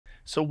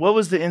So what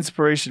was the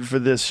inspiration for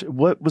this?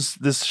 What was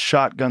this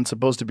shotgun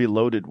supposed to be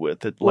loaded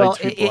with? It Well,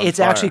 lights people on it's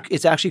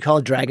fire. actually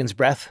called Dragon's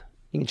Breath.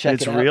 You can check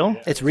It's it out. real?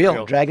 It's real.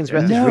 real. Dragon's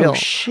Breath No is real.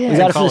 shit. We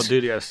got Call this- of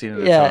Duty, I've seen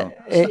it. Yeah,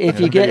 if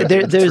you get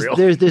there's real.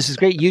 this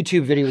great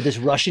YouTube video with this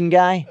Russian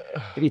guy.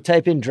 If you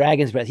type in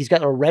Dragon's Breath, he's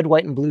got a red,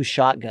 white, and blue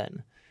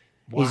shotgun.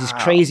 He's this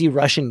crazy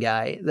Russian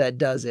guy that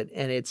does it,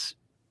 and it's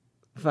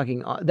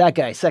fucking that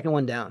guy. Second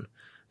one down.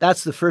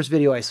 That's the first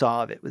video I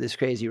saw of it with this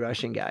crazy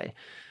Russian guy.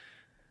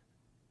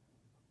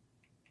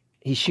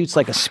 He shoots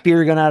like a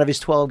spear gun out of his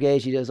 12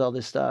 gauge. He does all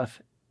this stuff.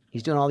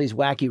 He's doing all these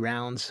wacky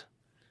rounds.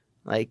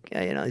 Like,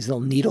 you know, these little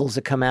needles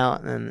that come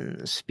out and then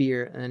a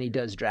spear, and then he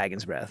does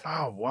Dragon's Breath.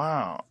 Oh,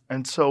 wow.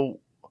 And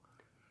so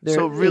it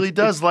really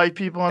does light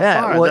people on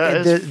fire. Well,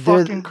 That is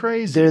fucking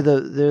crazy.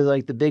 They're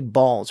like the big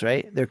balls,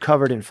 right? They're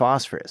covered in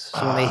phosphorus.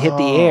 So when they hit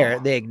the air,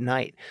 they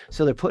ignite.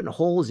 So they're putting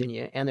holes in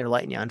you and they're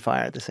lighting you on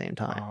fire at the same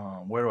time.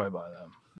 Where do I buy them?